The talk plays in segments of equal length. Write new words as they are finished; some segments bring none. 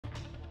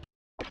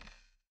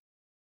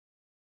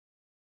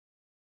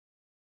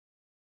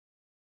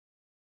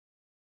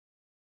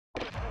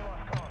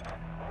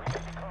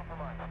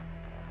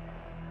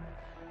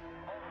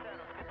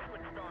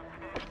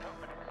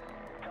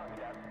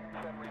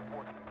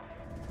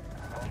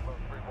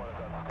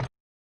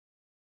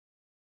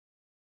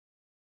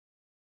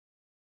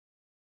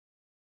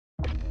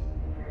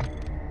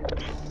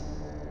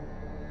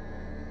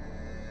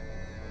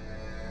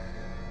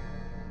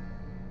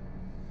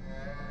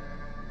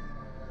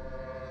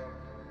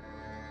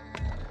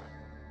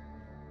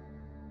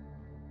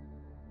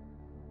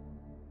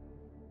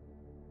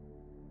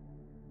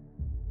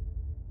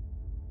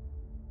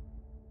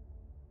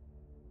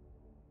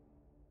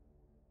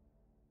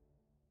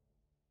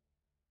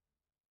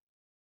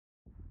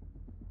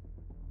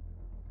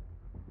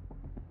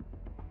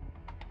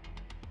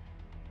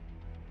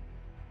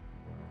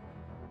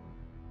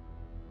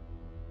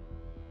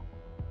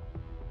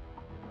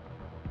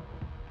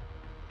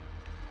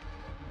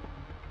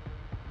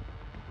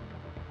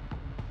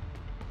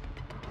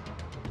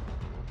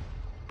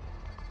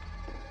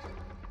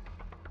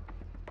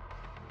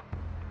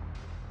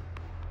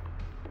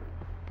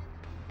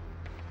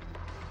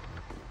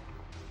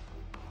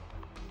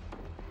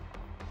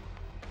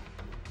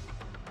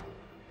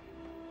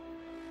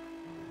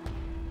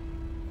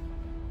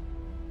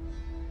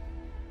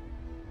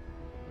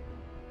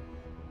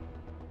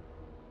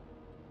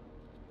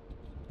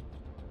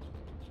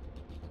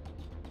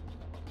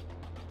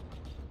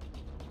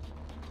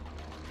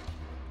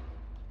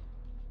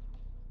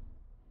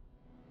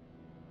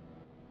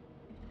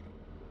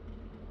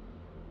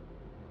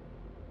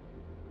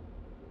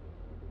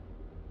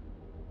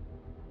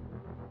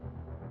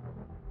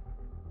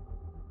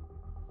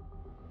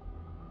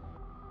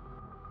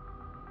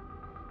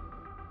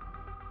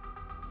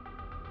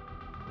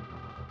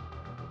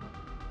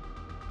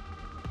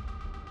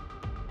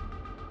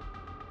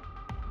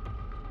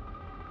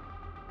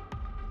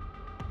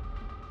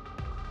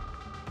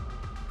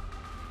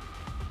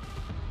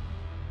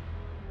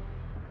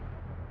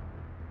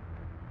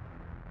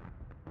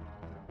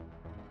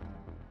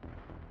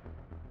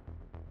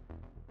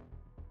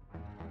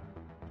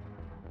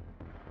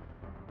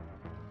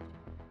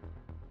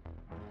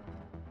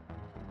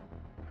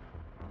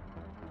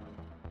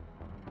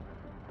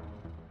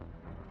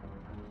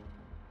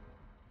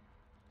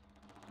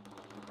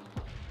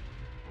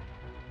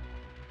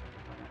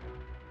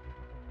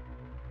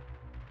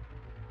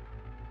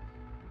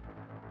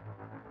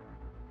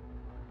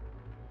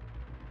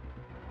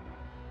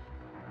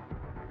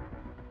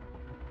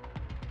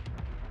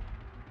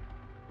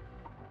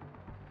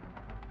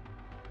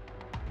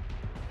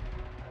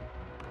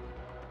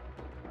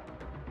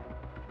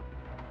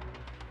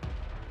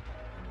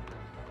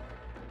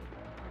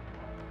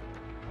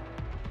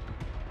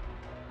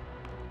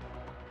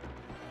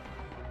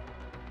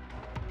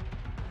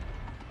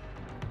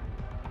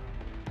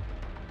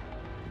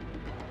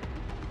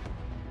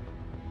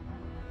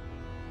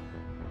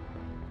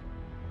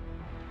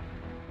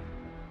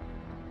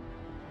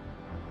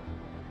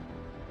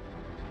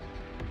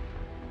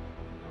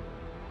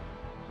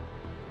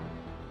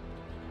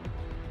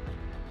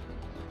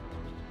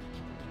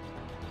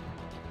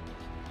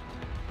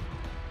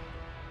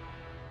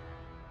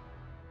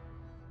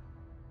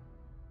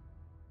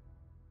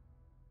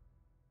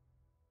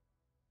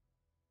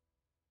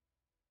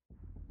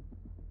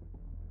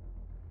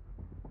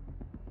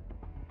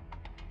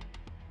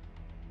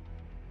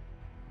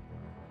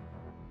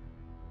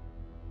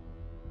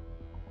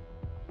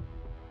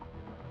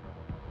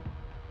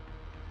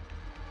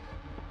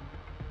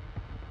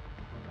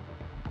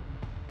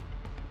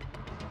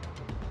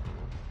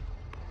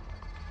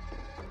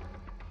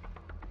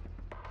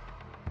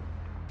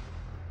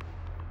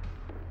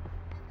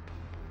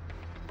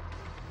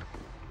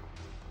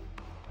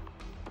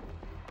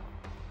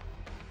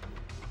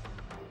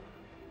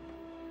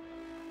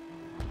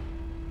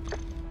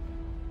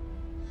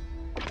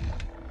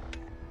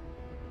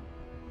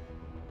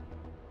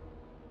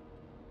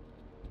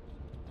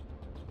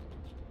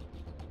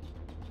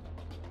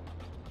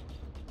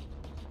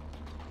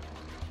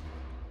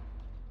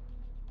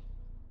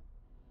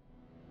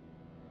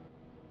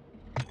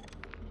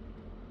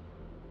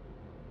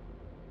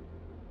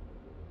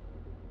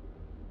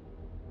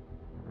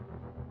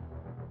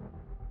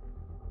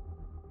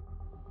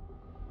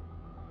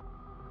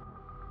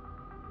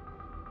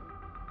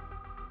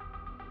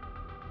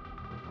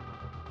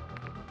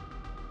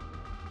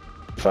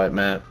Fight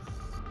map.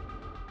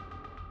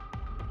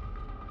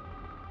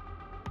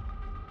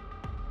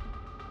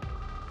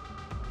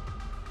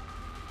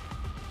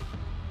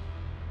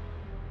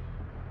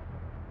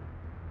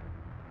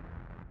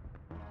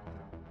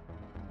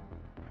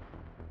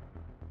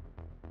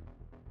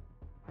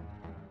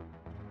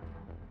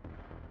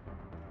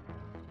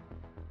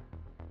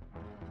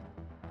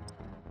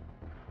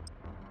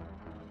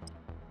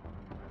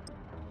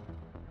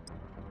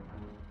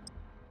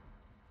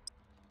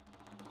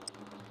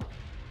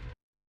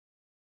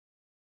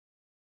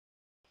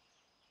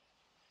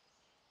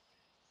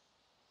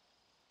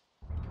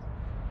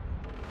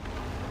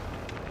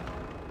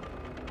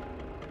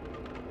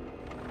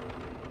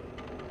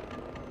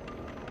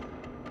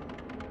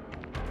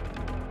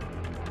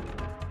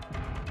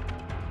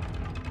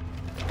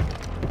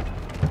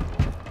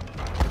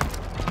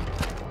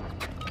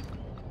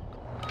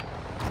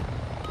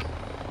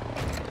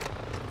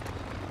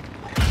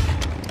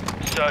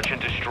 Search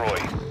and destroy.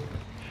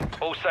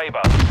 All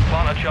Sabre,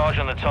 plant a charge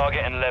on the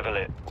target and level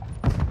it.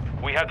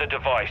 We have the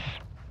device.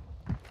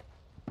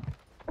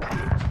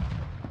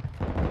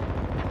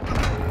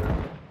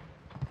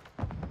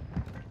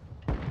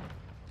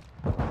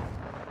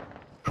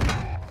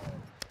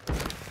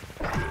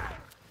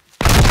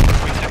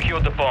 We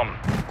secured the bomb.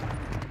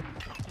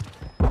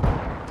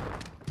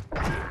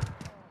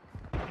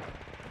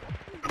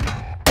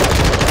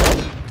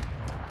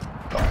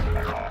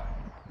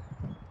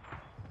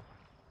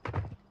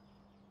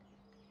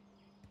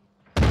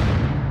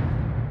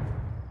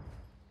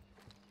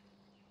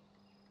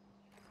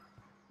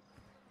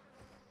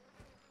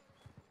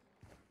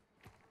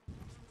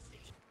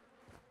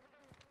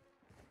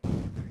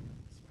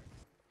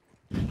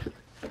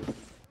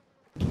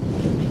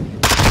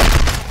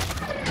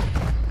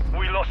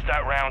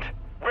 That round.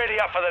 Ready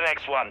up for the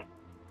next one.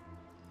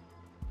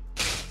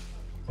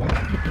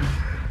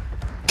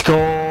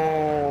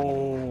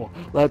 Go!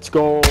 Let's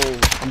go!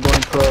 I'm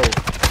going pro.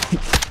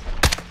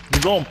 You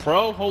going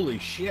pro? Holy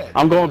shit.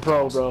 I'm going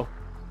pro, bro.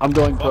 I'm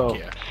going pro.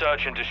 Yeah.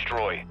 Search and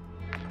destroy.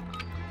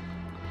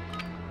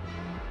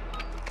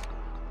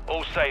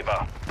 All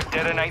Sabre,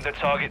 detonate the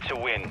target to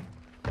win.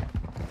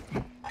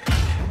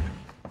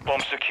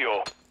 Bomb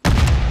secure.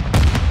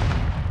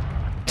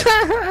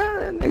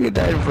 That nigga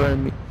died in front of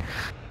me.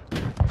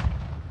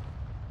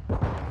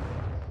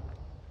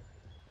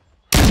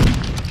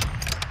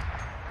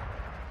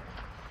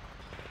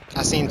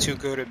 I seen two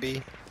go to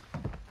B.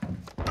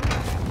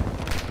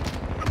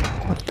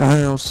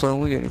 Damn, son,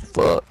 we getting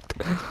fucked.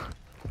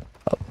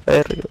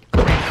 Better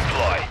go.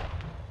 Supply.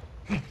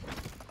 We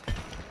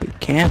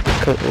can't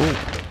because.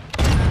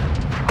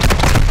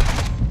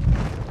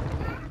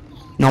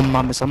 No,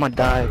 mamas, I'ma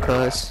die,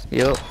 cuz.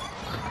 Yup.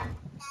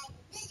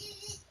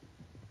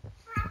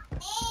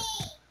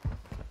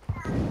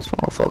 This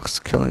motherfucker's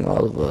killing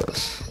all of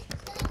us.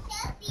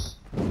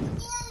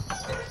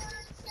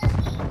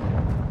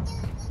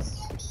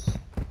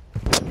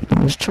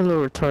 Let's try to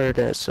retard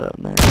ass up,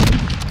 man.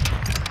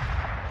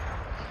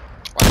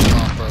 Watch your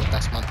mouth, bro.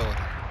 That's my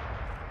daughter.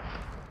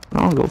 I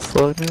don't go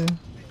fuck, man.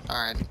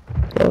 Alright.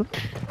 Fuck.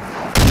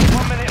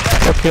 1 minute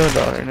left. Fuck your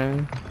daughter,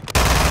 man.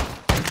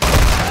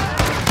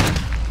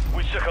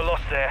 We took a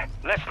loss there.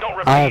 Let's not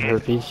repeat I have it.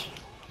 herpes.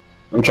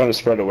 I'm trying to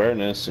spread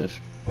awareness,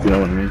 if you know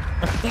what I mean.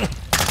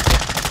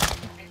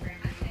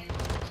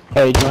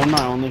 Hey, join my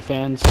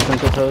OnlyFans,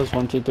 Twinkle Toes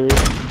 123.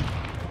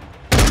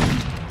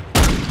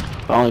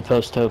 I only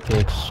post toe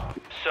pics.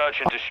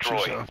 Search and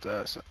destroy.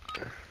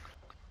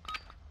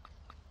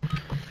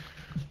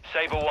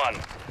 Sabre 1,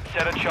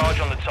 set a charge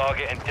on the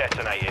target and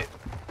detonate it.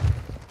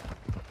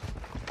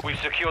 We've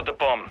secured the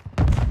bomb.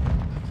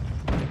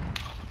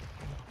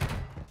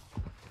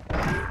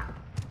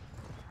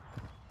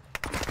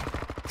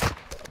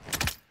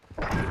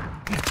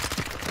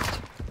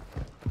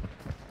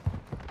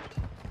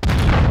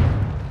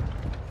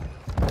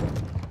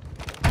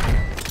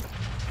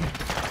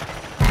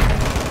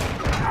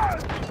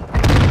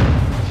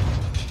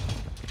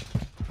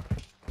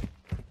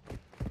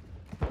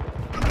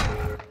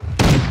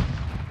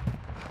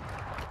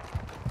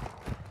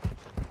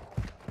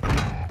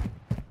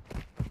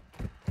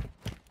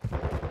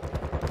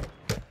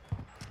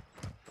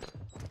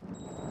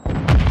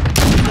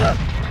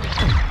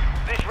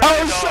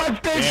 Oh,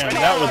 shut this Damn,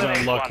 that was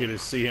unlucky to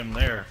see him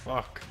there.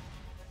 Fuck.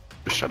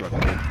 Shut up,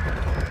 kid.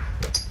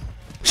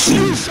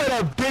 You shut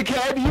up,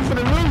 bighead! You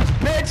finna lose,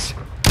 bitch!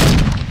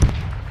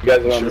 You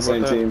guys are on the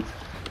same team.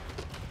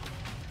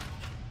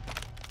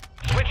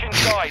 Switching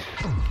sides.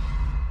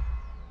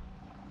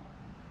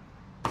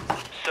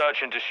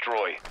 Search and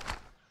destroy.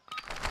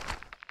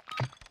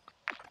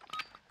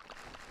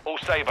 All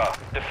Sabre,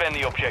 defend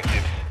the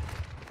objectives.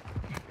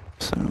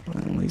 So,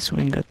 at least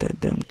we ain't got that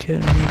dumb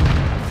kid.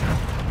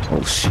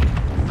 Oh shit.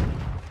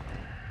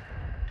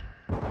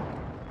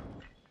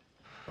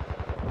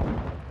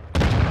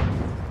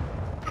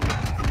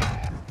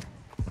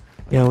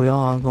 Yeah, we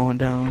all going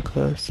down,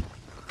 cuz.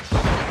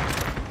 I'm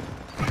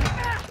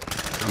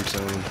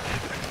saying.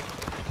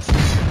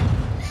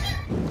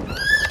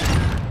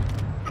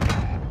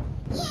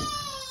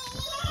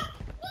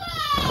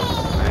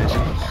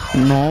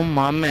 No,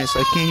 my man,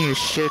 I can't hear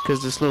shit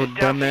because this little It's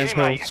down to dumbass you,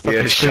 mate. hoe's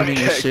fucking shut screaming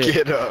and that shit.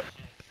 kid up.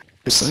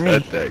 Same.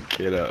 Shut that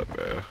kid up,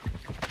 bro.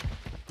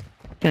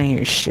 Can't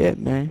hear shit,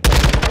 man.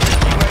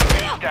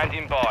 UAV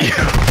standing by.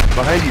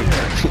 Behind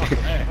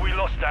you. We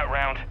lost that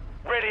round.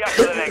 Ready up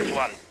for the next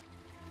one.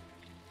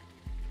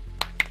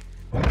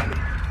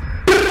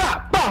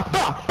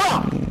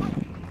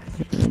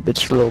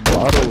 Bitch, a little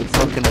bottle with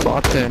fucking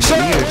vodka and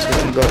beer so you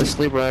can go to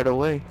sleep right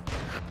away.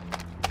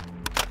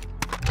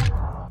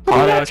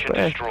 Hot ass Search and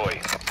bread.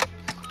 destroy.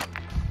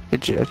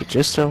 I could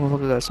just tell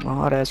motherfucker got some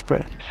hot ass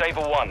bread.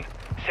 Saber 1.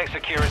 Set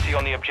security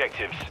on the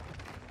objectives.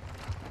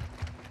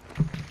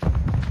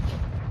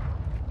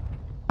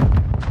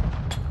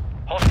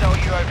 Hostile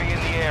UAV in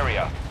the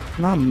area.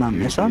 Nah, my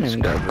man, I don't even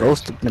got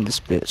ghosted in this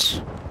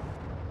bitch.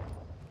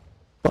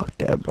 Fuck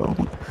that, bro.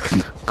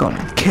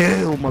 Gonna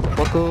kill,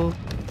 motherfucker.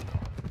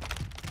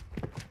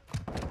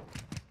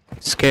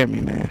 Scare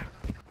me, man.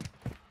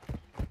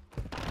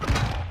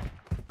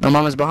 My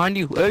mama's behind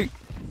you. Hey.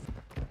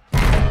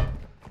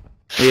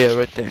 Yeah,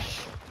 right there.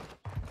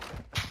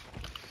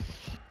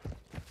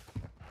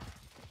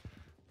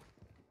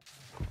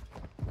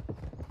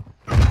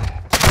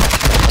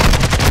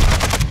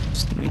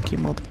 Sneaky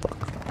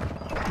motherfucker.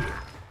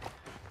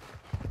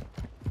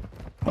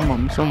 Come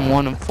on, some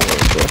 1 and 4,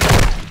 bro.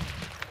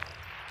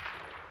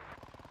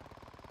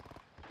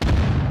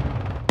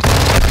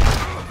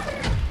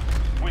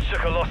 We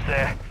took a loss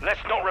there. Let's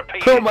not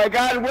repeat Oh it. my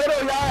god,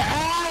 Widow, your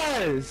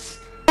ass!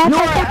 Your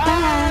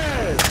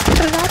ass!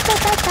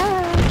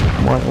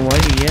 Why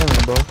are you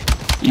yelling, bro?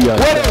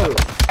 Widow!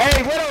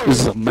 Hey, Widow! This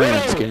is a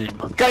man's Widow! game.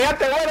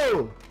 Cállate,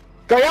 Widow!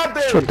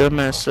 Cállate! Shut that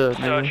ass up,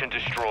 Search nigga. and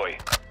destroy.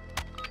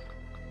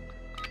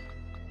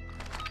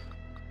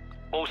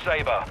 All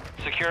Saber.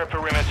 Secure a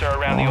perimeter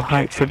around the All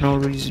hype for objectives.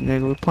 no reason,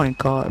 nigga. We're playing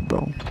COD,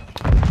 bro.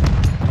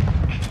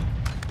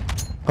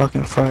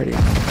 Fucking Friday.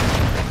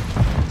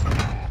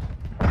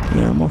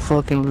 Yeah, I'm a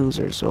fucking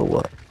loser, so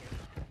what?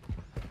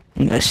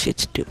 I got shit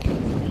to do.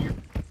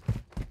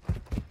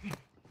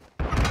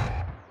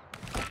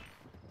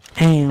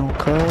 Damn,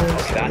 cuz.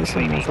 This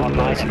ain't no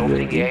Online fucking and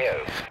orbiting reason. the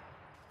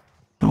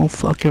AO. No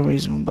fucking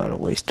reason I'm about to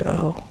waste that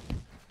hoe.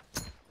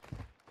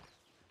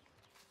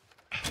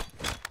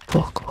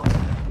 Fuck off.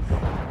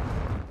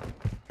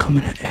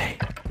 Coming at A.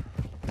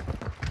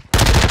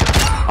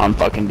 I'm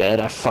fucking dead.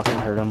 I fucking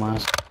heard him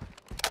last.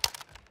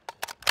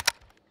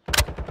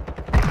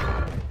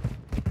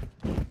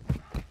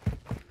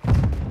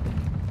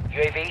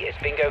 UAV is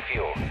bingo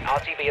fuel.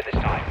 RTV at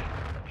this time.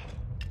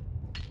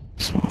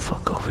 This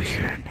motherfucker over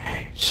here in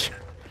A. Shit.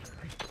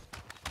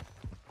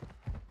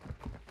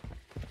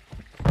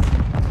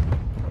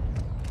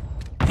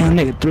 Damn,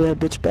 nigga threw that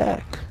bitch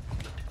back.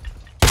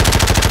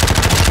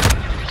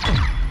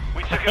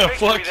 We took a victory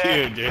Fuck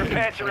there. you, dude.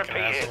 Prepare to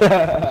repeat it.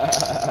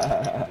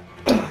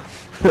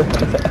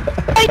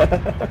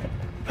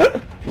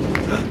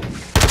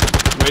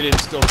 Way to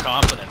instill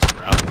confidence,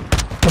 bro.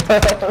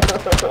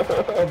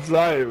 I'm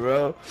sorry,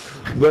 bro.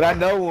 But I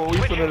know when we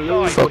Switch finna inside.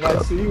 lose Fuck when I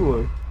up. see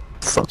one.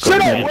 Fuck Shut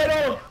up, up, man.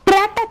 Widow!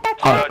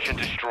 Search and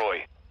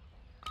destroy.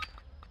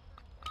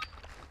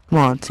 Come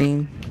on,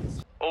 team.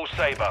 All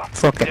Saber.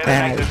 Fucking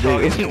Detonate the ass,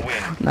 target dude. to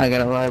win. Not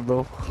gonna lie,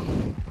 bro.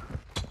 We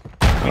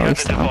At have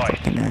least the I'm device.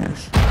 fucking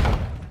ass.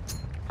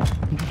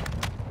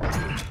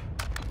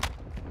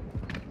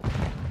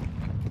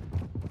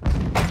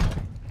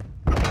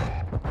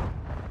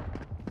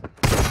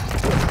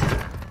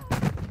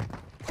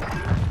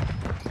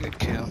 Good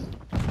kill.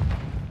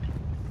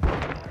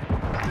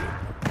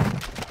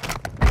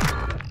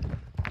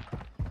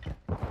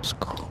 Let's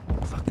go.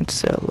 Fucking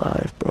stay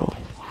alive, bro.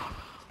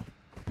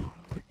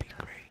 Would be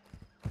great.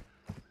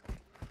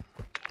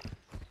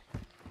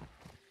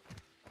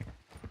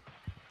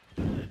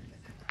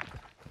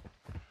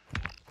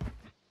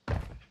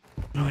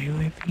 No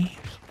UAVs.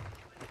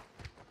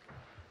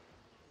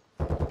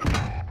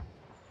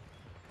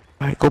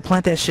 Alright, go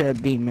plant that shit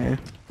at B, man.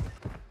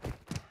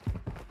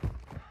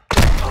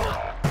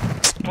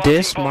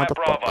 This Planting bomb at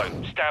motherfucker.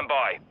 Bravo. Stand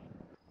by.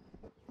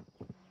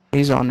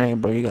 He's on there,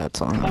 bro. You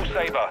got All time.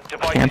 Saber.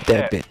 Device Camp is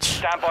that set. bitch.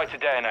 Stand by to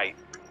detonate.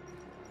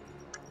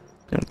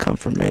 Gonna come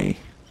for me.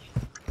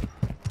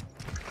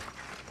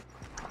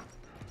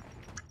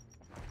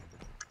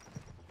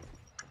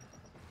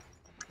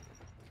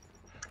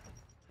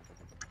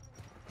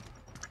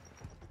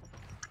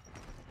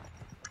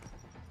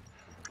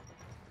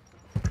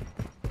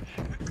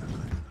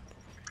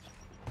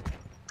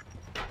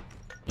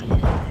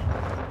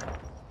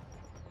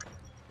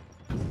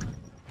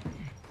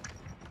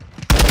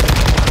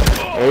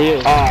 There he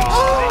is.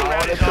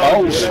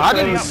 Oh, I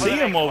didn't see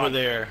him over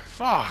there.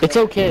 Fuck. It's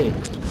okay.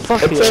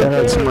 Fuck you. Shout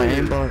out to my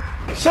aimbot.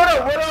 Shut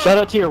up, Widow! Shout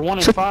out to your 1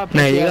 and 5.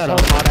 Man, you got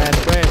a hot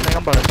ass bread, nigga.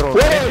 I'm about to throw a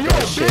Widow, fit you for a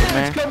that shit,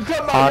 man. bitch! Come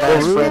Hot my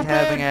ass room, bread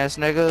man. having ass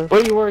nigga.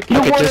 Where you working? I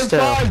You could 1 just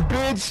and tell. 5,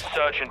 bitch!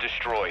 Search and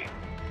destroy.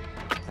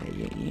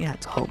 You have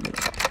to hold me.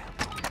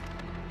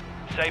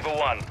 Saber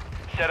 1.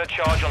 Set a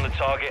charge on the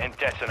target and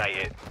detonate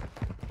it.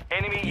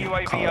 Enemy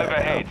UAV Call that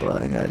overhead.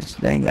 out, but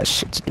they ain't got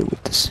shit to do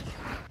with this.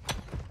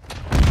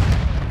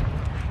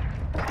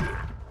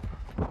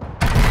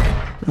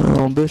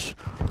 on, bitch.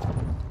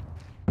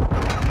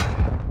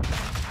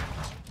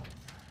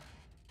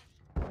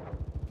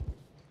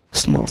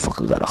 This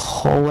motherfucker got a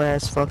whole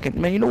ass fucking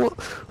man. You know what?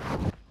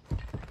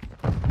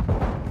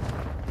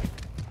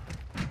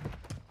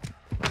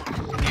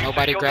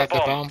 Nobody grabbed the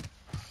bomb.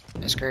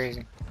 That's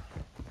crazy.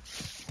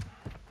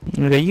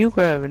 Nigga, you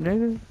grab it,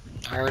 nigga.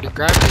 I already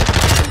grabbed it.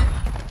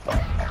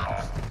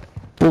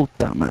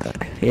 Puta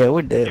madre. Yeah,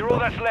 we're dead, You're all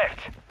bro. that's left.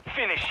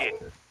 Finish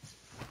it.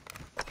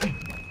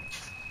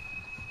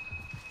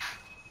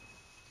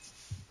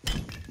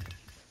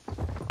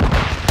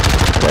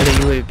 Where the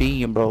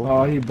UAV, bro?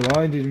 Oh, he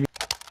blinded me.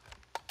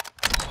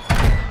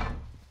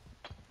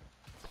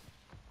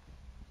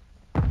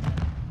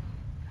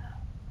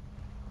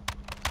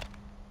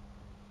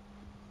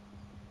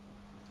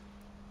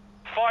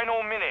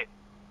 Final minute.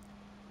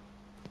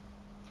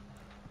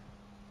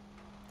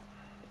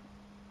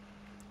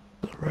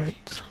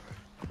 Right.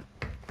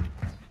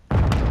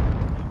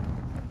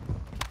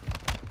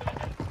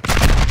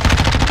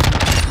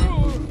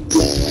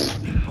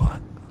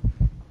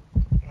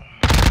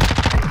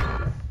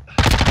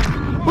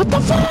 What the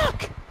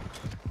fuck?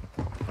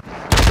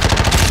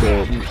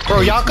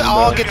 Bro, y'all can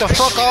all get the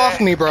fuck off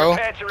me, bro.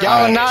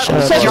 Y'all not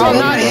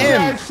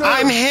him.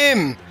 I'm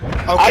him.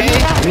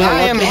 Okay?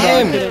 I am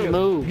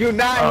him. You're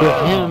not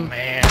Oh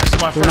man, this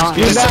is my first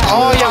game. Set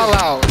all y'all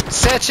out.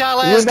 Set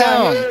y'all ass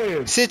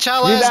down. Sit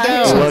y'all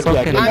ass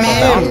down. I'm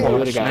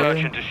him.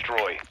 Search and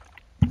destroy.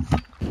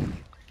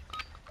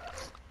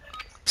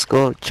 Let's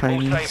go, All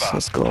Chinese. Saber.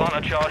 Let's go.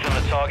 Plant a charge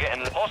on the target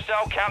and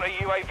hostile counter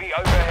UAV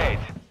overhead.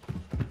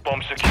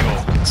 Bomb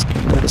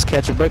secure. Let's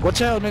catch a break.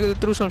 Watch out, nigga. They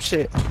threw some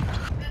shit.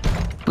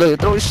 Look,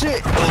 throw his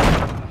shit.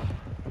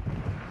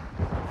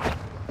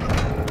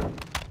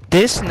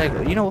 This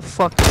nigga, you know what?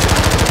 Fuck.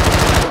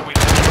 We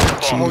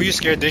secured the bomb. Oh, you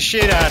scared the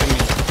shit out of me.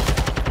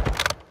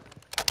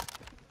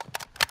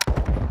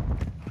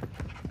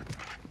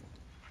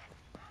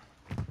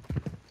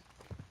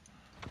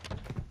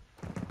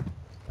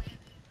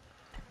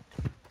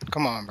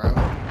 Come on, bro.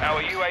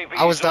 Our UAV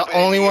I was is the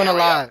orbiting only one area.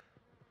 alive.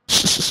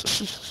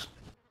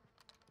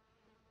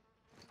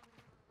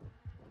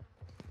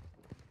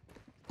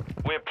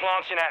 We're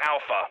planting at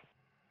Alpha.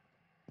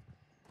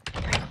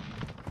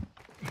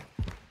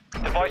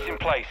 Device in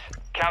place.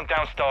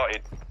 Countdown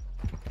started.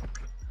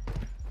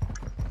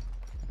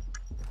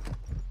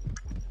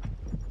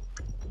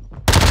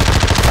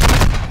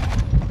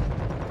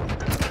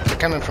 They're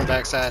coming from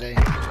backside A.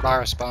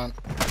 Bar spawn. This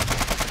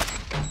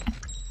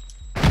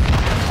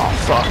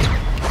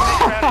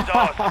round is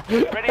ours.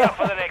 Ready up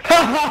for the next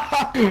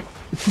one.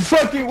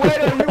 fucking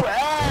wet on your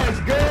ass,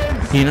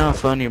 Gunzz. You're not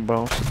funny,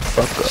 bro.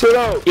 Fuck up. Shut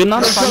up. You're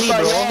not That's funny, my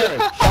bro.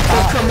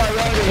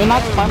 ass. You're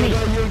not funny.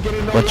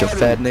 Bunch of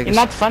fat niggas. You're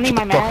not funny,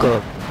 my Fuck man.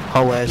 up.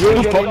 Hoe ass You nigga.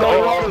 ain't getting no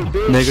water,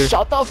 bitch. Nigga.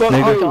 Shut the fuck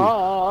Nigga.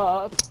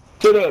 up.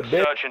 Shut up,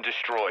 bitch. Search and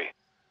destroy.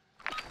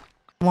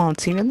 Come on,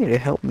 team. I need to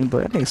help me,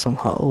 but I need some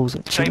hoes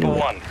and Saber chill.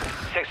 1.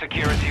 Check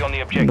security on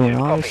the objective. Doing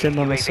all Copy. this shit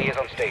by UAV myself. is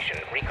on station.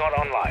 Recon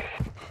online.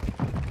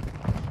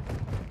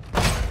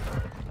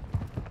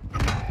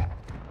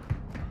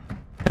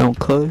 Don't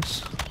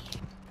close.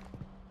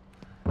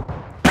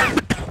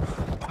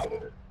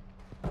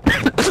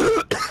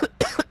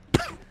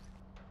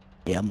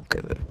 Yeah, I'm okay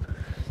with it.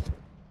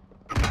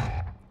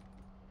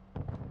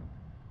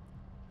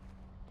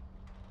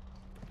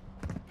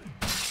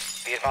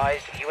 Be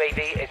advised, UAV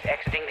is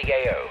exiting the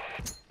AO.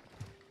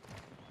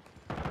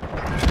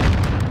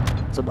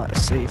 It's about to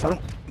say if I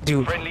don't,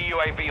 dude, Friendly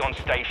UAV on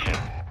station.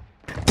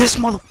 this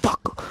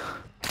motherfucker.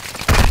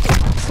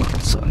 Fucking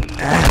suck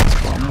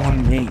ass, bro. I'm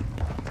on me.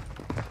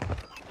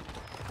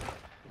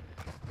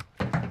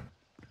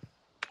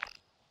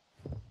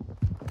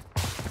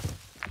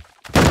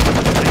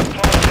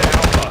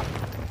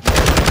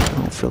 I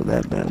don't feel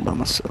that bad about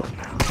myself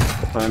now.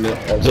 Find it.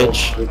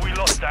 Bitch. We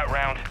lost that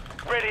round.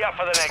 Ready up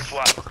for the next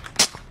one.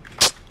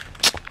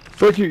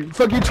 Fuck you,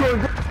 Troy.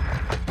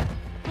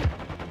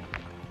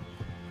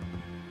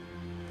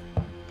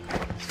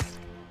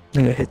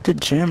 Nigga, hit the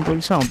gym, bro.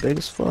 You sound big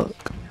as fuck.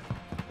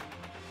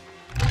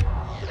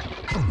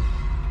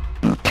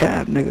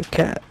 Cap, nigga,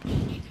 cap.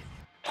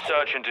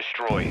 Search and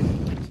destroy.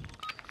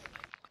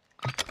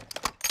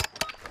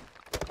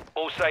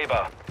 All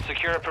Saber.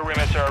 Secure a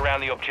perimeter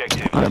around the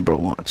objective. Alright, bro,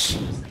 once.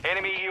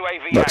 Enemy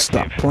UAV But active.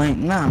 stop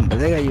playing. Nah, but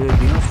they got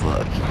UAV. No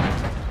fuck.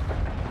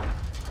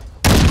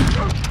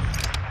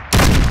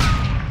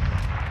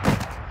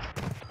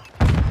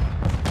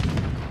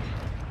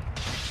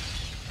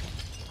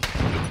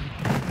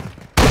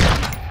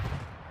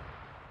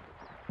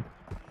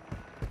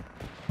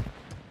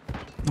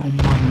 Oh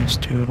my miss,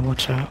 dude.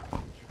 Watch out.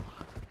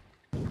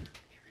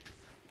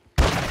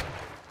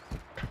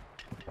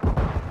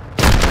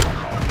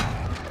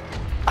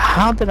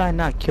 How did I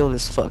not kill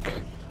this fucker?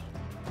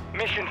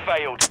 Mission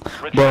failed.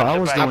 Return Bro, to I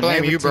was base. I doing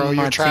blame you, bro. everything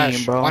You're my trash.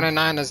 team, bro. 1 and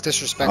 9 is I was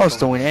disrespectful.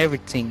 doing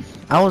everything.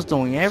 I was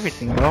doing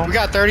everything, bro. We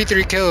got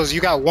 33 kills.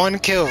 You got 1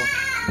 kill.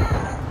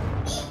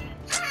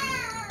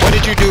 What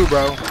did you do,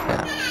 bro?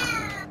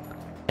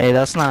 Hey,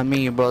 that's not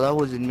me, bro. That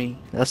wasn't me.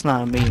 That's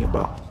not me,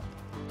 bro.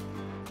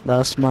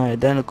 That's my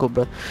identical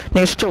brother.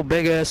 Nigga, shut your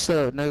big ass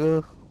up,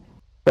 nigga.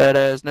 Fat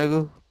ass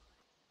nigga.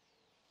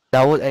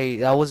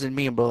 That wasn't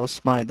me, bro.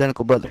 It's my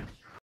identical brother.